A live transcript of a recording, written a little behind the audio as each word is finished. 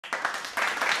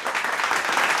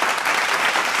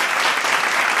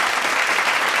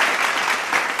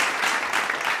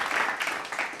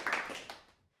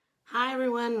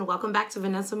welcome back to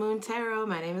Vanessa Moon Tarot.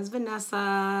 My name is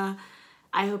Vanessa.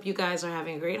 I hope you guys are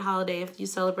having a great holiday if you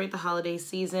celebrate the holiday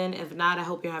season. If not, I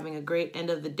hope you're having a great end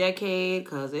of the decade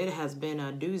because it has been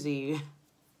a doozy.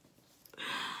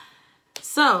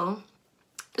 So,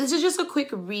 this is just a quick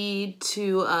read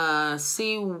to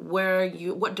see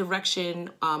what direction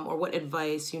or what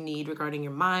advice you need regarding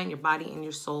your mind, your body, and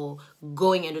your soul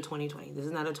going into 2020. This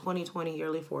is not a 2020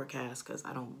 yearly forecast because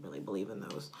I don't really believe in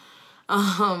those.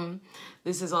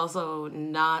 This is also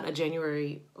not a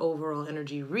January overall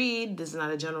energy read. This is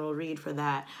not a general read for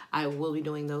that. I will be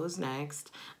doing those next.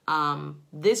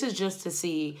 This is just to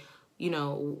see, you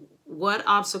know, what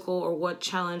obstacle or what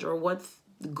challenge or what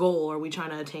goal are we trying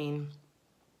to attain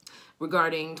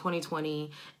regarding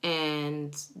 2020,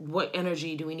 and what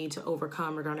energy do we need to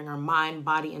overcome regarding our mind,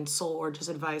 body, and soul, or just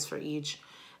advice for each,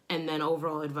 and then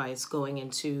overall advice going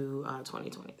into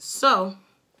 2020. So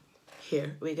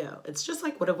here we go. It's just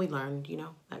like, what have we learned, you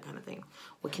know, that kind of thing.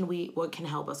 What can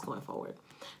help us going forward?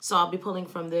 So I'll be pulling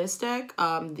from this deck,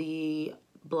 the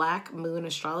Black Moon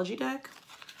Astrology deck,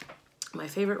 my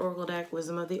favorite oracle deck,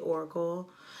 Wisdom of the Oracle.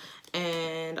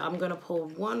 And I'm going to pull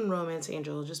one Romance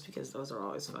Angel just because those are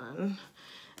always fun.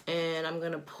 And I'm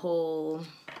going to pull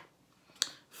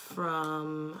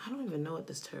from, I don't even know what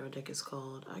this tarot deck is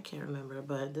called. I can't remember,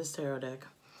 but this tarot deck,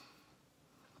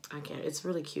 it's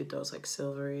really cute though. It's like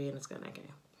silvery and it's got okay.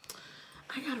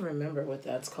 I gotta remember what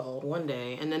that's called one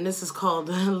day. And then this is called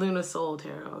the Luna Soul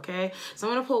Tarot, okay? So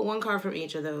I'm gonna pull one card from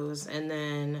each of those and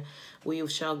then we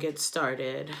shall get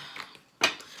started.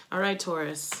 All right,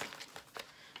 Taurus.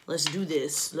 Let's do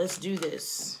this. Let's do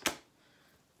this.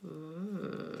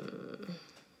 Mind,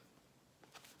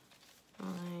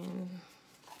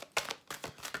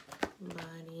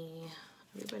 body.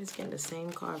 Everybody's getting the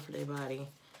same card for their body.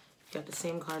 Got the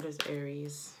same card as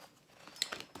Aries.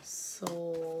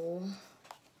 Soul.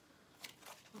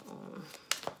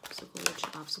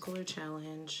 Obstacle or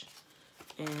challenge.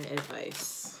 And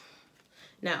advice.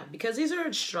 Now, because these are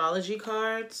astrology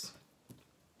cards,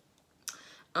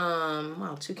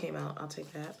 wow, 2 came out. I'll take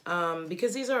that.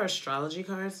 Because these are astrology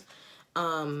cards,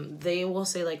 they will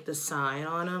say like the sign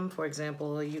on them. For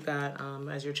example, you got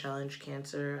as your challenge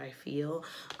Cancer, I feel.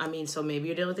 I mean, so maybe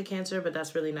you're dealing with the Cancer, but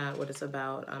that's really not what it's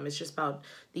about. It's just about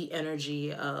the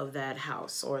energy of that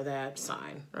house or that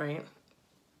sign, right?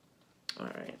 All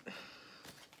right.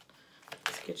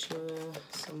 Let's get you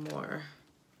some more.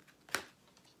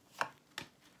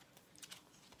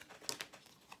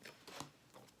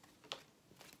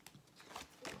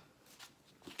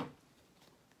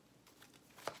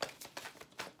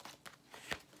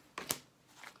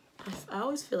 I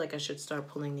always feel like I should start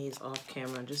pulling these off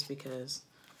camera just because,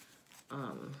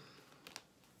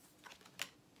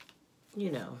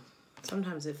 you know,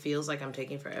 sometimes it feels like I'm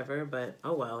taking forever, but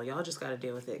oh well, y'all just got to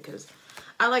deal with it because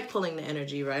I like pulling the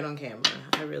energy right on camera.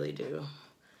 I really do.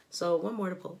 So one more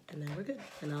to pull and then we're good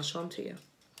and I'll show them to you.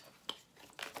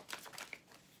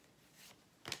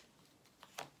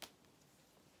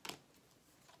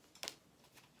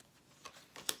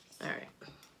 All right.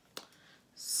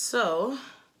 So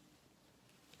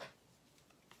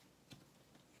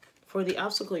for the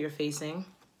obstacle you're facing,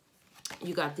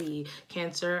 you got the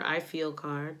Cancer I Feel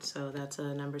card. So that's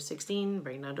a number 16,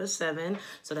 bring down to a 7.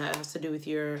 So that has to do with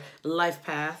your life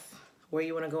path, where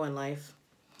you want to go in life.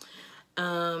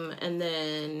 And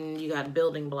then you got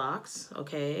building blocks,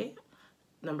 okay,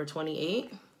 number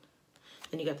 28.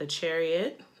 Then you got the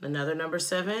Chariot, another number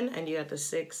 7, and you got the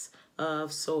 6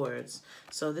 of Swords.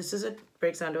 So this is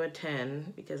breaks down to a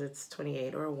 10 because it's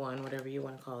 28 or a 1, whatever you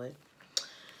want to call it.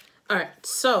 All right,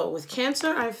 so with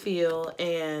Cancer, I feel,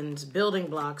 and building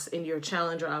blocks in your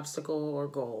challenge or obstacle or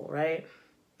goal, right?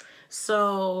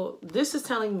 So this is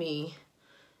telling me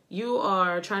you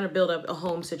are trying to build up a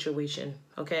home situation,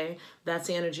 okay? That's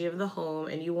the energy of the home,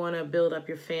 and you want to build up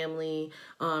your family,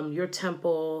 your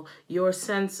temple, your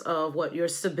sense of what your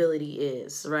stability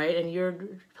is, right? And you're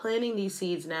planting these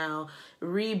seeds now,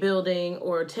 rebuilding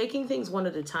or taking things one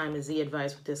at a time is the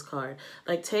advice with this card.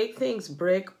 Like, take things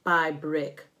brick by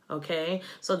brick. Okay,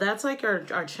 so that's like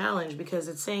our challenge, because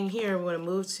it's saying here we want to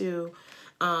move to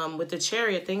with the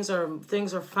Chariot, things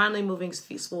are finally moving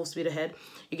full speed ahead.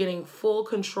 You're getting full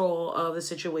control of the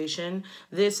situation.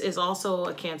 This is also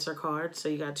a Cancer card, so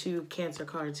you got 2 Cancer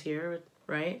cards here,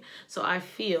 right? So I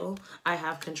feel I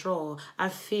have control. I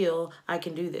feel I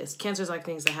can do this. Cancer's like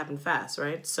things that happen fast,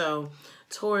 right? So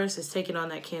Taurus is taking on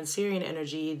that Cancerian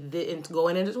energy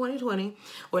going into 2020,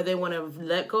 where they want to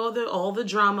let go of all the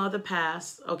drama of the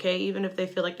past, okay? Even if they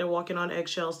feel like they're walking on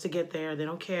eggshells to get there, they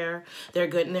don't care. They're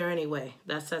good in there anyway.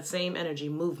 That's that same energy,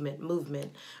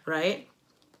 movement, right?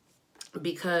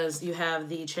 because you have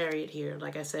the Chariot here.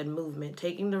 Like I said, movement,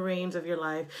 taking the reins of your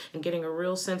life and getting a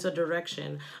real sense of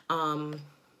direction.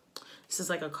 This is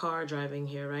like a car driving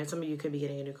here, right? Some of you could be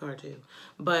getting a new car too.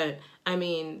 But I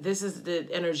mean, this is the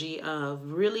energy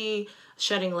of really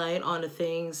shedding light onto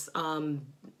things,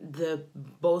 the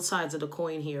both sides of the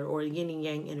coin here, or yin and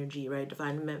yang energy, right?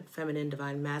 Divine feminine,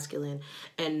 divine masculine,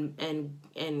 and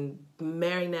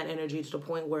marrying that energy to the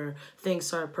point where things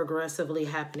start progressively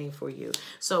happening for you.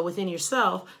 So within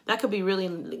yourself, that could be really,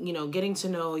 you know, getting to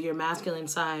know your masculine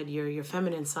side, your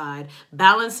feminine side,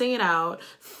 balancing it out,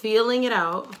 feeling it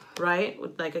out, right?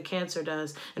 Like a Cancer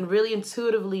does, and really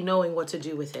intuitively knowing what to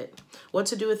do with it, what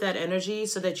to do with that energy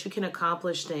so that you can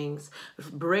accomplish things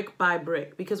brick by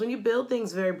brick. Because when you build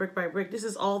things very brick by brick, this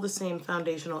is all the same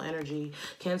foundational energy.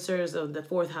 Cancer is of the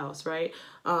 4th house, right?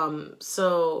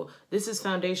 So this is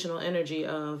foundational energy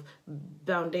of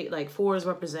like 4s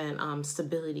represent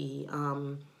stability,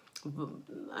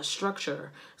 a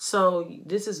structure. So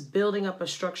this is building up a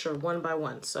structure one by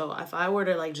one. So if I were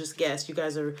to like just guess, you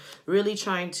guys are really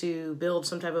trying to build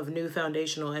some type of new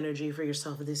foundational energy for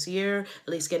yourself this year, at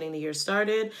least getting the year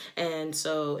started. And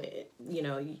so, you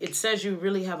know, it says you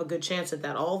really have a good chance at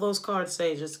that. All those cards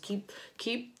say just keep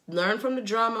learn from the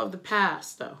drama of the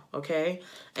past though, okay?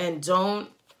 And don't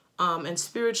and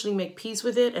spiritually make peace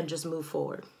with it and just move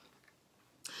forward.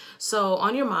 So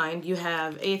on your mind, you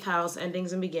have 8th house,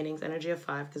 endings and beginnings, energy of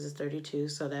 5 because it's 32.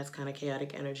 So that's kind of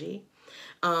chaotic energy.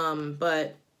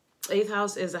 But 8th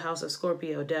house is a house of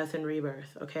Scorpio, death and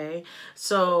rebirth, okay?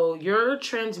 So you're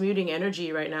transmuting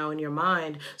energy right now in your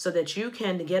mind so that you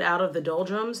can get out of the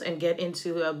doldrums and get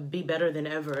into be better than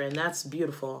ever, and that's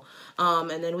beautiful.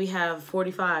 And then we have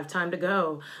 45, time to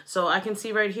go. So I can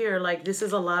see right here, like this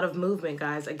is a lot of movement,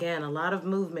 guys. Again, a lot of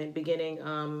movement beginning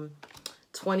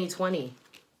 2020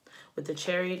 with the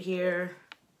Chariot here.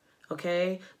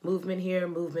 Okay, movement here,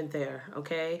 movement there,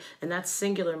 okay? And that's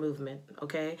singular movement,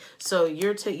 okay? So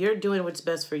you're doing what's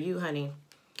best for you, honey.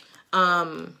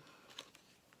 2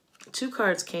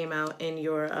 cards came out in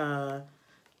your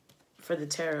for the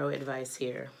tarot advice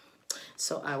here.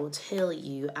 So I will tell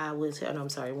you, no, I'm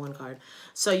sorry, 1 card.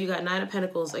 So you got 9 of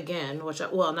Pentacles again, which,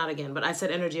 well, not again, but I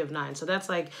said energy of 9. So that's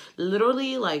like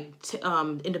literally like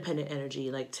independent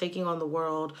energy, like taking on the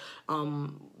world,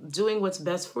 doing what's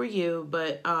best for you,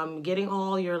 but getting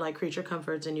all your like creature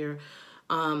comforts and your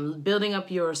building up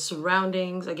your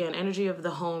surroundings. Again, energy of the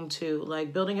home too,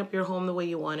 like building up your home the way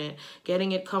you want it,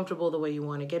 getting it comfortable the way you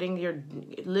want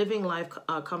it, living life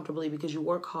comfortably because you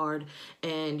work hard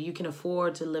and you can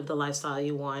afford to live the lifestyle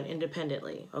you want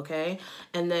independently, okay?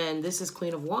 And then this is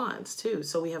Queen of Wands too.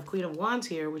 So we have Queen of Wands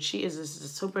here, which she is this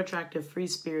super attractive,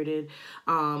 free-spirited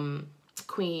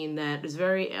queen that is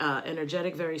very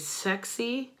energetic, very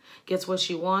sexy, gets what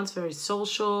she wants, very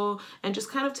social, and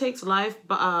just kind of takes life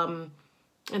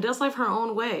and does life her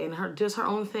own way and does her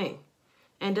own thing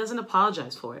and doesn't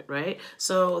apologize for it, right?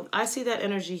 So I see that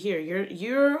energy here.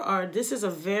 This is a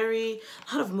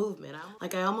lot of movement.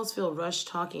 I almost feel rushed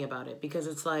talking about it because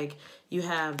it's like you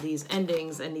have these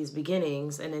endings and these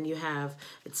beginnings, and then you have,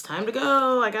 it's time to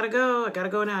go. I gotta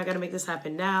go now. I gotta make this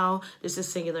happen now. This is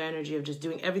singular energy of just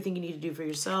doing everything you need to do for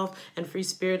yourself and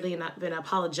free-spiritedly and not being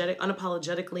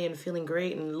unapologetically and feeling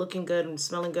great and looking good and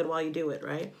smelling good while you do it,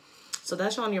 right? So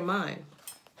that's on your mind.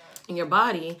 In your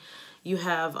body, you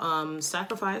have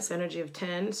sacrifice, energy of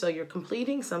 10. So you're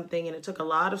completing something and it took a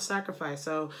lot of sacrifice.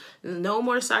 So no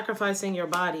more sacrificing your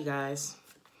body, guys.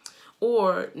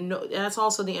 Or no, that's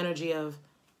also the energy of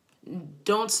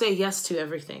don't say yes to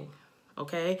everything,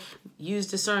 okay? Use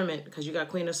discernment because you got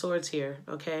Queen of Swords here,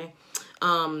 okay?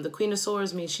 The Queen of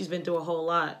Swords means she's been through a whole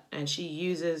lot and she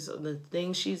uses the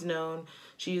things she's known.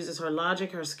 She uses her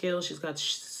logic, her skills. She's got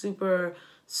super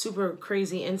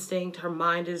crazy instinct. Her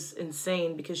mind is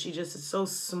insane because she just is so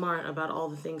smart about all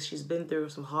the things she's been through,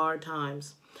 some hard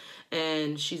times.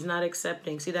 And she's not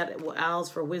accepting. See, that owls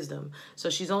for wisdom. So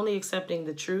she's only accepting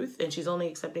the truth and she's only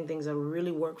accepting things that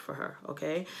really work for her,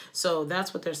 okay? So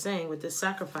that's what they're saying with this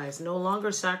sacrifice. No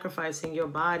longer sacrificing your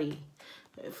body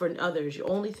for others.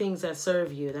 Only things that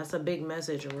serve you. That's a big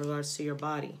message in regards to your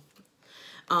body.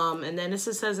 And then this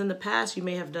says in the past, you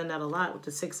may have done that a lot with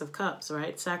the 6 of Cups,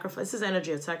 right? Sacrifice. This is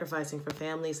energy of sacrificing for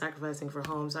family, sacrificing for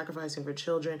home, sacrificing for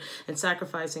children, and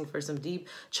sacrificing for some deep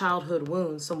childhood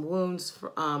wounds, some wounds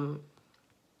for,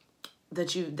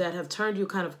 that have turned you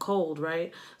kind of cold,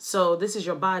 right? So this is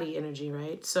your body energy,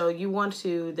 right? So you want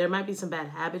to, there might be some bad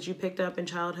habits you picked up in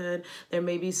childhood. There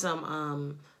may be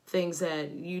some things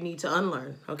that you need to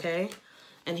unlearn, okay?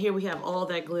 And here we have all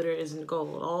that glitter isn't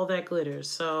gold. All that glitters.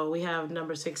 So we have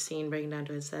number 16 breaking down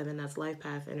to a 7. That's life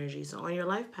path energy. So on your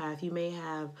life path, you may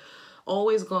have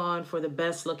always gone for the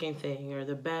best looking thing or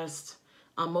the best,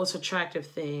 most attractive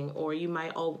thing, or you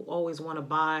might always want to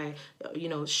buy, you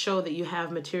know, show that you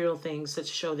have material things to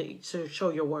show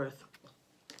your worth.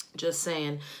 Just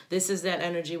saying, this is that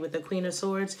energy with the Queen of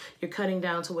Swords. You're cutting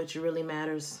down to what really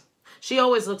matters. She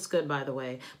always looks good, by the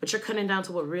way, but you're cutting down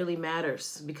to what really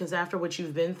matters, because after what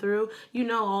you've been through, you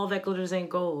know all that glitters ain't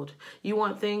gold. You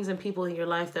want things and people in your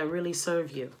life that really serve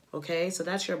you, okay? So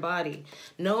that's your body.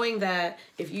 Knowing that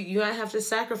if you have to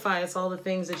sacrifice all the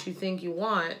things that you think you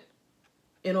want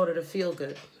in order to feel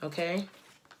good, okay?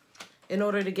 In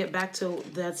order to get back to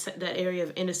that area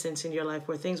of innocence in your life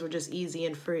where things were just easy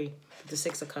and free, the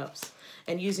Six of Cups.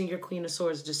 And using your Queen of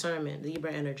Swords discernment,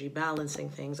 Libra energy, balancing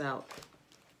things out.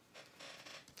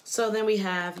 So then we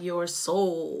have your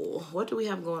soul. What do we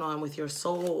have going on with your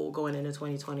soul going into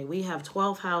 2020? We have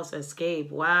 12th house escape.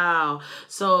 Wow.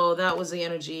 So that was the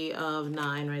energy of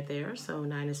 9 right there. So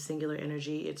 9 is singular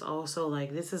energy. It's also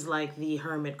like, this is like the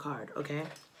Hermit card, okay?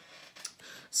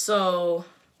 So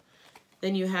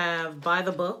then you have by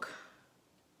the book,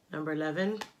 number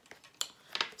 11.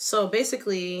 So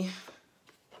basically,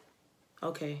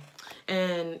 okay.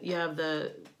 And you have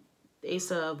the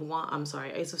Ace of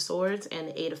Swords and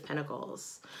the 8 of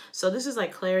Pentacles. So this is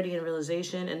like clarity and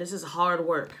realization, and this is hard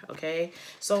work, okay?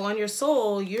 So on your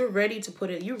soul, you're ready to put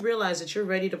it, you realize that you're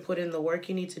ready to put in the work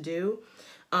you need to do.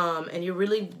 And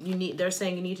they're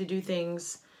saying you need to do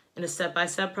things in a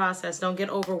step-by-step process. Don't get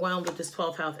overwhelmed with this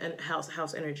 12th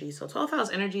house energy. So 12th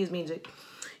house energy means that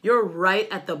you're right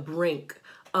at the brink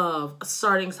of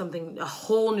starting something, a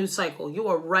whole new cycle. You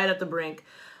are right at the brink.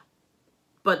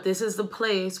 But this is the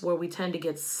place where we tend to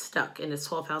get stuck in this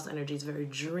 12th house energy. It's very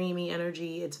dreamy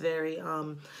energy. It's very,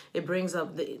 it brings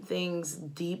up the things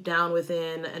deep down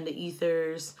within and the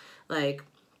ethers. Like,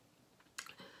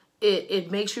 it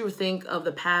makes you think of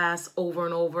the past over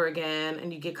and over again,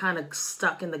 and you get kind of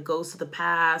stuck in the ghosts of the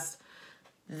past.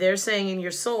 They're saying in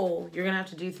your soul, you're going to have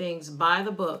to do things by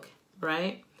the book,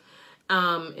 right?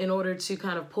 In order to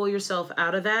kind of pull yourself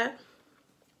out of that.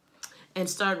 And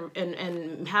start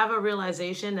and have a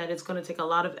realization that it's going to take a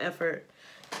lot of effort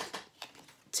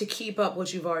to keep up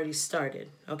what you've already started,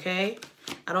 okay?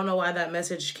 I don't know why that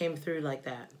message came through like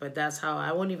that, but that's how,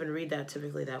 I won't even read that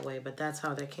typically that way, but that's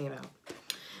how that came out.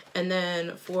 And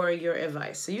then for your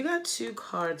advice. So you got 2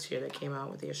 cards here that came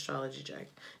out with the astrology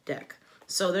deck.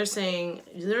 So they're saying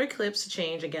lunar eclipse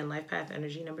change, again, life path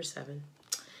energy, number 7.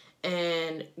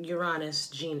 And Uranus,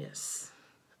 genius.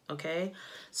 Okay,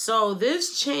 so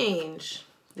this change,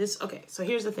 okay, so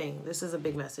here's the thing. This is a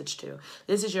big message too.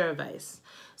 This is your advice.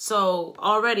 So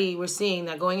already we're seeing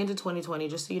that going into 2020,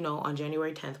 just so you know, on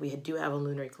January 10th, we do have a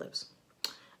lunar eclipse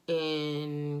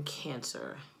in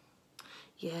Cancer.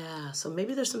 Yeah, so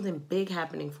maybe there's something big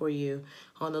happening for you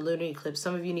on the lunar eclipse.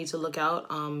 Some of you need to look out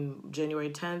January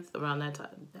 10th, around that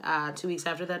time, 2 weeks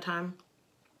after that time.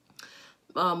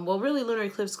 Well, really, lunar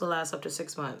eclipse can last up to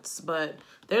 6 months, but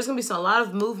there's going to be a lot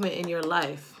of movement in your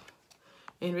life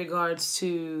in regards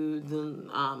to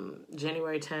the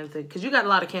January 10th, because you got a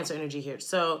lot of Cancer energy here.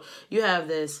 So you have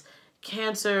this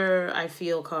Cancer, I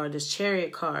feel card, this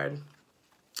Chariot card,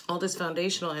 all this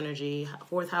foundational energy,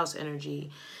 4th house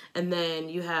energy, and then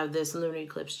you have this lunar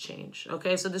eclipse change.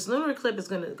 Okay, so this lunar eclipse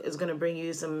is gonna bring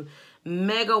you some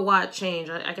megawatt change.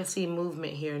 I can see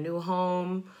movement here, new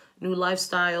home, new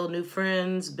lifestyle, new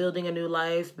friends, building a new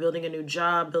life, building a new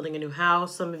job, building a new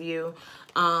house, some of you.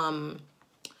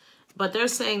 But they're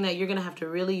saying that you're going to have to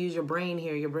really use your brain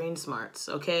here, your brain smarts,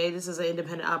 okay? This is an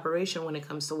independent operation when it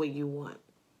comes to what you want.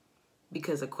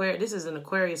 Because this is an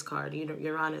Aquarius card.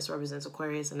 Uranus represents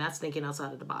Aquarius, and that's thinking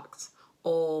outside of the box.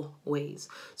 Always.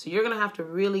 So you're going to have to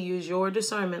really use your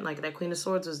discernment, like that Queen of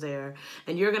Swords was there.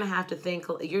 And you're going to have to think,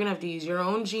 you're going to have to use your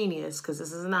own genius, because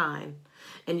this is a 9.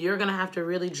 And you're going to have to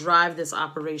really drive this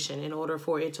operation in order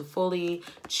for it to fully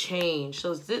change.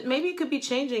 So maybe it could be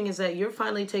changing is that you're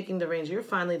finally taking the reins. You're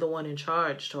finally the one in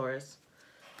charge, Taurus.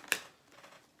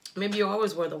 Maybe you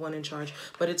always were the one in charge,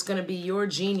 but it's going to be your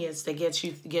genius that gets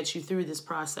you through this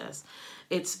process.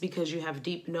 It's because you have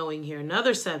deep knowing here.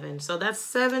 Another 7. So that's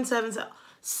 7, 7, 7,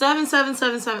 7, 7,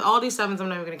 7, 7. All these 7s I'm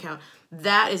not even going to count.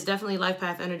 That is definitely life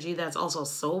path energy. That's also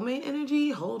soulmate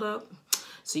energy. Hold up.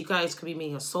 So you guys could be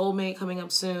meeting a soulmate coming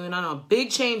up soon. I don't know, big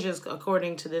changes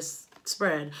according to this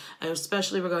spread,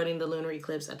 especially regarding the lunar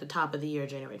eclipse at the top of the year,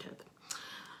 January 10th.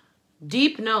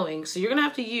 Deep knowing. So you're going to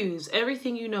have to use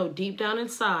everything you know deep down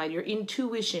inside. Your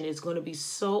intuition is going to be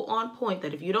so on point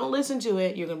that if you don't listen to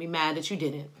it, you're going to be mad that you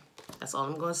didn't. That's all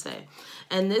I'm going to say.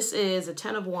 And this is a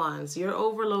 10 of Wands. You're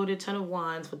overloaded, 10 of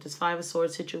Wands, with this 5 of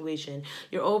Swords situation.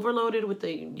 You're overloaded with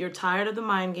you're tired of the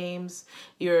mind games.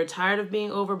 You're tired of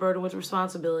being overburdened with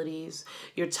responsibilities.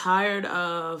 You're tired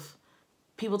of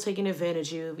people taking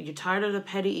advantage of you. You're tired of the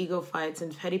petty ego fights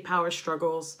and petty power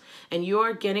struggles. And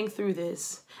you're getting through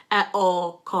this at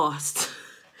all costs.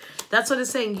 That's what it's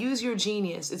saying. Use your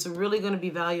genius. It's really going to be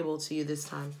valuable to you this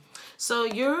time. So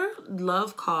your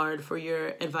love card for your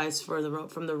advice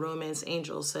from the romance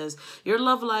angel says your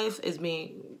love life is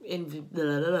being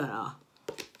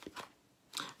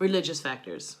religious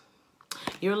factors.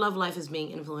 Your love life is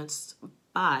being influenced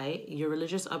by your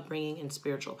religious upbringing and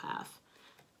spiritual path.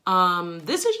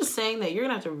 This is just saying that you're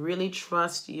gonna have to really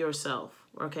trust yourself.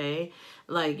 Okay,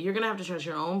 like you're gonna have to trust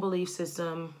your own belief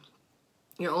system,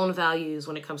 your own values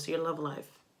when it comes to your love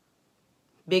life.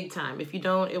 Big time. If you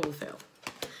don't, it will fail.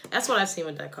 That's what I've seen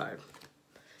with that card.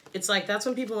 It's like that's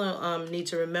when people need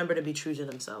to remember to be true to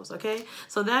themselves, okay?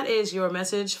 So that is your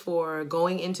message for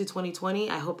going into 2020.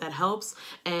 I hope that helps,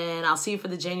 and I'll see you for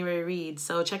the January read.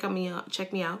 So check me out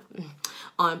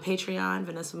on Patreon,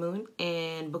 Vanessa Moon,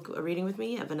 and book a reading with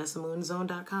me at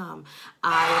vanessamoonzone.com.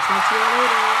 I will talk to you all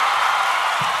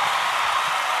later.